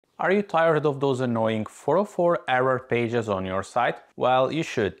Are you tired of those annoying 404 error pages on your site? Well, you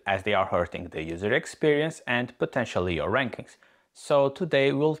should, as they are hurting the user experience and potentially your rankings. So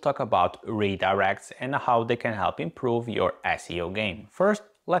today we'll talk about redirects and how they can help improve your SEO game. First,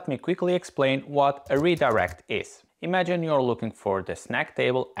 let me quickly explain what a redirect is. Imagine you're looking for the snack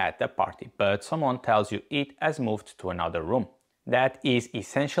table at the party, but someone tells you it has moved to another room. That is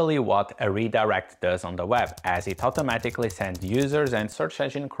essentially what a redirect does on the web, as it automatically sends users and search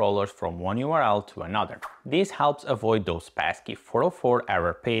engine crawlers from one URL to another. This helps avoid those pesky 404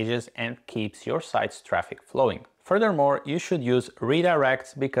 error pages and keeps your site's traffic flowing. Furthermore, you should use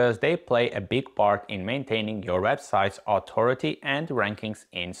redirects because they play a big part in maintaining your website's authority and rankings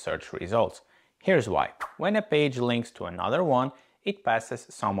in search results. Here's why. When a page links to another one, it passes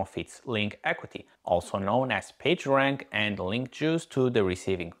some of its link equity, also known as PageRank and link juice, to the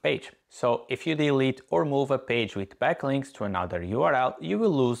receiving page. So if you delete or move a page with backlinks to another URL, you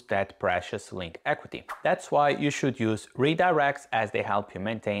will lose that precious link equity. That's why you should use redirects, as they help you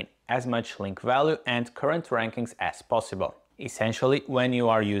maintain as much link value and current rankings as possible. Essentially, when you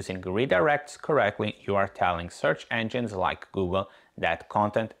are using redirects correctly, you are telling search engines like Google that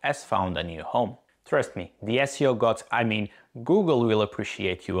content has found a new home. Trust me, the SEO gods, Google, will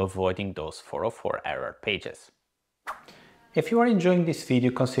appreciate you avoiding those 404 error pages. If you are enjoying this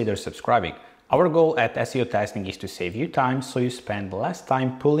video, consider subscribing. Our goal at SEO Testing is to save you time, so you spend less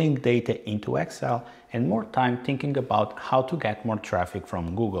time pulling data into Excel and more time thinking about how to get more traffic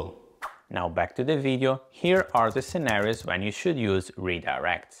from Google. Now back to the video. Here are the scenarios when you should use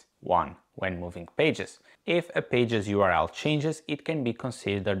redirects. 1. When moving pages. If a page's URL changes, it can be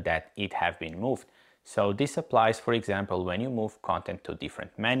considered that it has been moved. So this applies, for example, when you move content to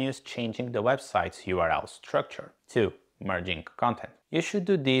different menus, changing the website's URL structure. 2. Merging content. You should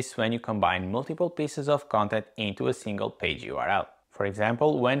do this when you combine multiple pieces of content into a single page URL. For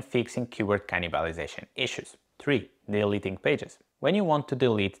example, when fixing keyword cannibalization issues. 3. Deleting pages. When you want to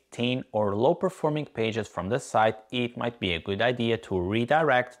delete thin or low-performing pages from the site, it might be a good idea to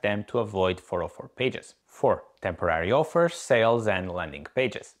redirect them to avoid 404 pages. 4. Temporary offers, sales, and landing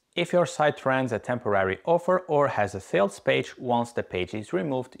pages. If your site runs a temporary offer or has a sales page, once the page is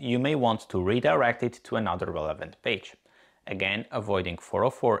removed, you may want to redirect it to another relevant page. Again, avoiding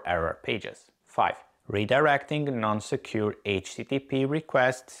 404 error pages. 5. Redirecting non-secure HTTP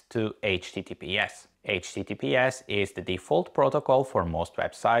requests to HTTPS. HTTPS is the default protocol for most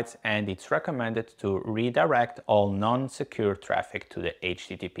websites, and it's recommended to redirect all non-secure traffic to the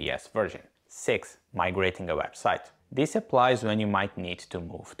HTTPS version. 6. Migrating a website. This applies when you might need to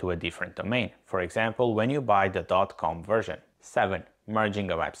move to a different domain, for example, when you buy the .com version. 7.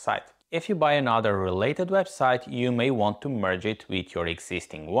 Merging a website. If you buy another related website, you may want to merge it with your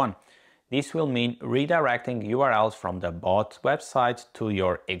existing one. This will mean redirecting URLs from the bought website to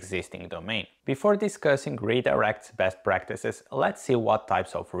your existing domain. Before discussing redirects best practices, let's see what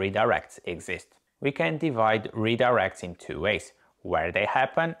types of redirects exist. We can divide redirects in two ways: where they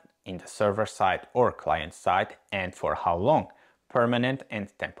happen, in the server side or client side, and for how long: permanent and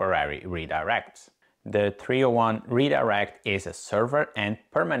temporary redirects. The 301 redirect is a server and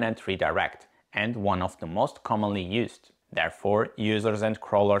permanent redirect, and one of the most commonly used. Therefore, users and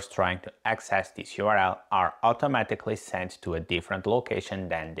crawlers trying to access this URL are automatically sent to a different location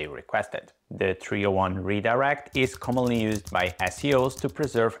than they requested. The 301 redirect is commonly used by SEOs to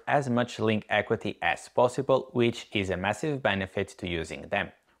preserve as much link equity as possible, which is a massive benefit to using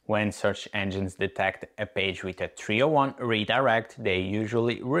them. When search engines detect a page with a 301 redirect, they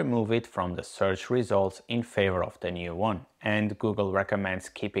usually remove it from the search results in favor of the new one. And Google recommends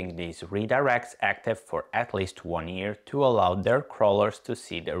keeping these redirects active for at least 1 year to allow their crawlers to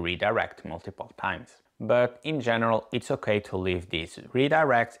see the redirect multiple times. But in general, it's okay to leave these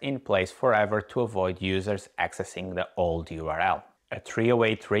redirects in place forever to avoid users accessing the old URL. A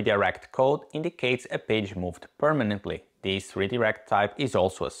 308 redirect code indicates a page moved permanently. This redirect type is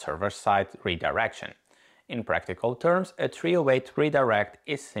also a server-side redirection. In practical terms, a 308 redirect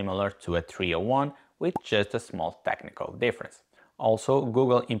is similar to a 301 with just a small technical difference. Also,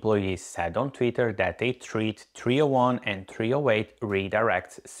 Google employees said on Twitter that they treat 301 and 308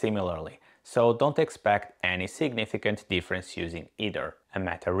 redirects similarly, so don't expect any significant difference using either. A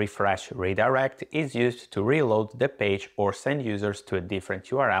meta refresh redirect is used to reload the page or send users to a different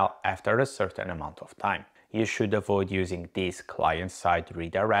URL after a certain amount of time. You should avoid using this client-side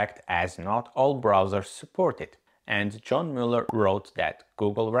redirect, as not all browsers support it. And John Mueller wrote that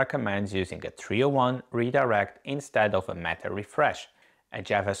Google recommends using a 301 redirect instead of a meta refresh. A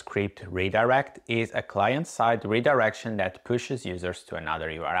JavaScript redirect is a client-side redirection that pushes users to another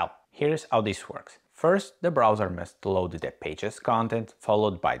URL. Here's how this works. First, the browser must load the page's content,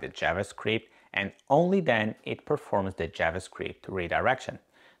 followed by the JavaScript, and only then it performs the JavaScript redirection.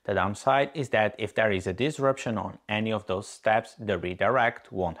 The downside is that if there is a disruption on any of those steps, the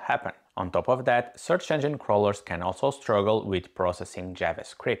redirect won't happen. On top of that, search engine crawlers can also struggle with processing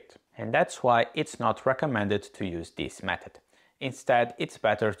JavaScript. And that's why it's not recommended to use this method. Instead, it's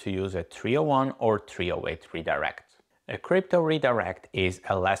better to use a 301 or 308 redirect. A crypto redirect is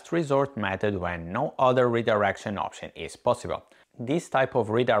a last resort method when no other redirection option is possible. This type of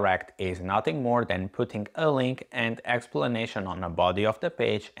redirect is nothing more than putting a link and explanation on the body of the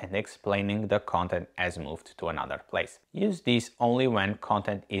page and explaining the content as moved to another place. Use this only when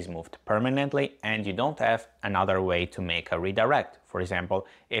content is moved permanently and you don't have another way to make a redirect. For example,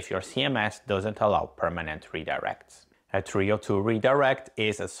 if your CMS doesn't allow permanent redirects. A 302 redirect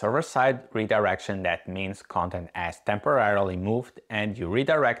is a server-side redirection that means content has temporarily moved and you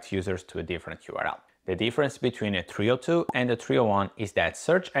redirect users to a different URL. The difference between a 302 and a 301 is that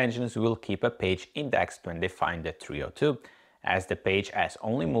search engines will keep a page indexed when they find the 302, as the page has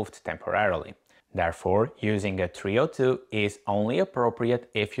only moved temporarily. Therefore, using a 302 is only appropriate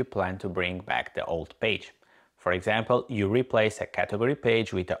if you plan to bring back the old page. For example, you replace a category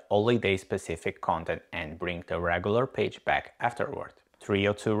page with a holiday-specific content and bring the regular page back afterward.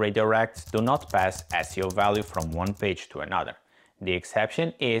 302 redirects do not pass SEO value from one page to another. The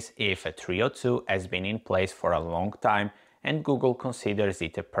exception is if a 302 has been in place for a long time and Google considers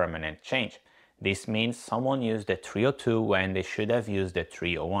it a permanent change. This means someone used the 302 when they should have used the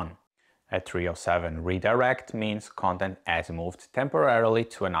 301. A 307 redirect means content has moved temporarily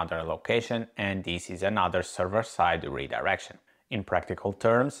to another location, and this is another server-side redirection. In practical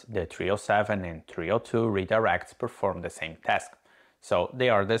terms, the 307 and 302 redirects perform the same task, so they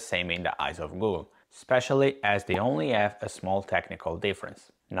are the same in the eyes of Google, especially as they only have a small technical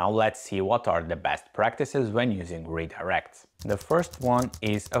difference. Now let's see what are the best practices when using redirects. The first one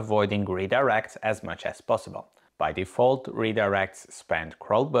is avoiding redirects as much as possible. By default, redirects spend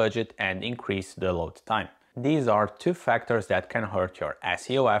crawl budget and increase the load time. These are two factors that can hurt your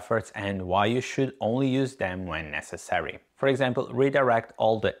SEO efforts and why you should only use them when necessary. For example, redirect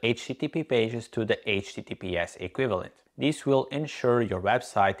all the HTTP pages to the HTTPS equivalent. This will ensure your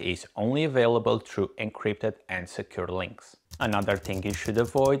website is only available through encrypted and secure links. Another thing you should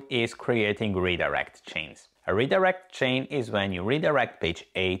avoid is creating redirect chains. A redirect chain is when you redirect page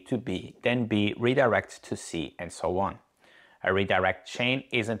A to B, then B redirects to C, and so on. A redirect chain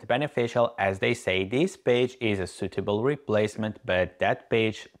isn't beneficial as they say this page is a suitable replacement, but that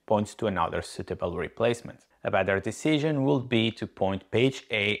page points to another suitable replacement. A better decision would be to point page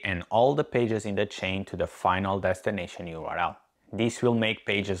A and all the pages in the chain to the final destination URL. This will make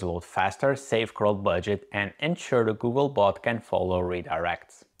pages load faster, save crawl budget, and ensure the Google bot can follow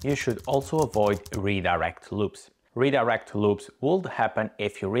redirects. You should also avoid redirect loops. Redirect loops would happen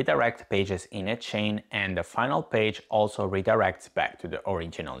if you redirect pages in a chain and the final page also redirects back to the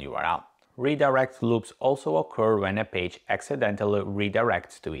original URL. Redirect loops also occur when a page accidentally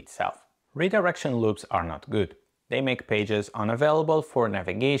redirects to itself. Redirection loops are not good. They make pages unavailable for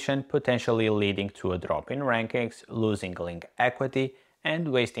navigation, potentially leading to a drop in rankings, losing link equity,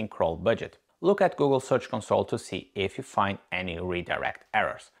 and wasting crawl budget. Look at Google Search Console to see if you find any redirect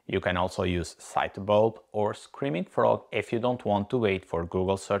errors. You can also use Sitebulb or Screaming Frog if you don't want to wait for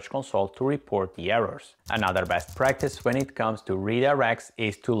Google Search Console to report the errors. Another best practice when it comes to redirects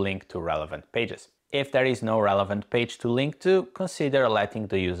is to link to relevant pages. If there is no relevant page to link to, consider letting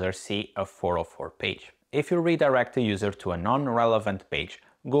the user see a 404 page. If you redirect a user to a non-relevant page,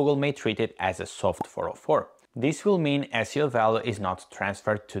 Google may treat it as a soft 404. This will mean SEO value is not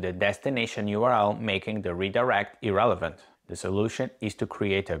transferred to the destination URL, making the redirect irrelevant. The solution is to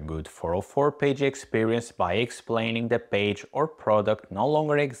create a good 404 page experience by explaining the page or product no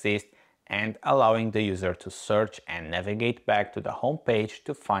longer exists and allowing the user to search and navigate back to the home page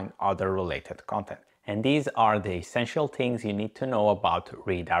to find other related content. And these are the essential things you need to know about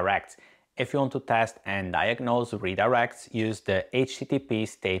redirects. If you want to test and diagnose redirects, use the http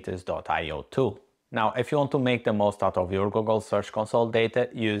status.io tool. Now, if you want to make the most out of your Google Search Console data,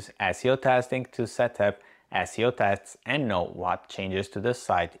 use SEO testing to set up SEO tests and know what changes to the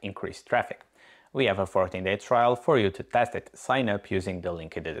site increase traffic. We have a 14-day trial for you to test it. Sign up using the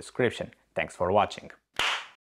link in the description. Thanks for watching.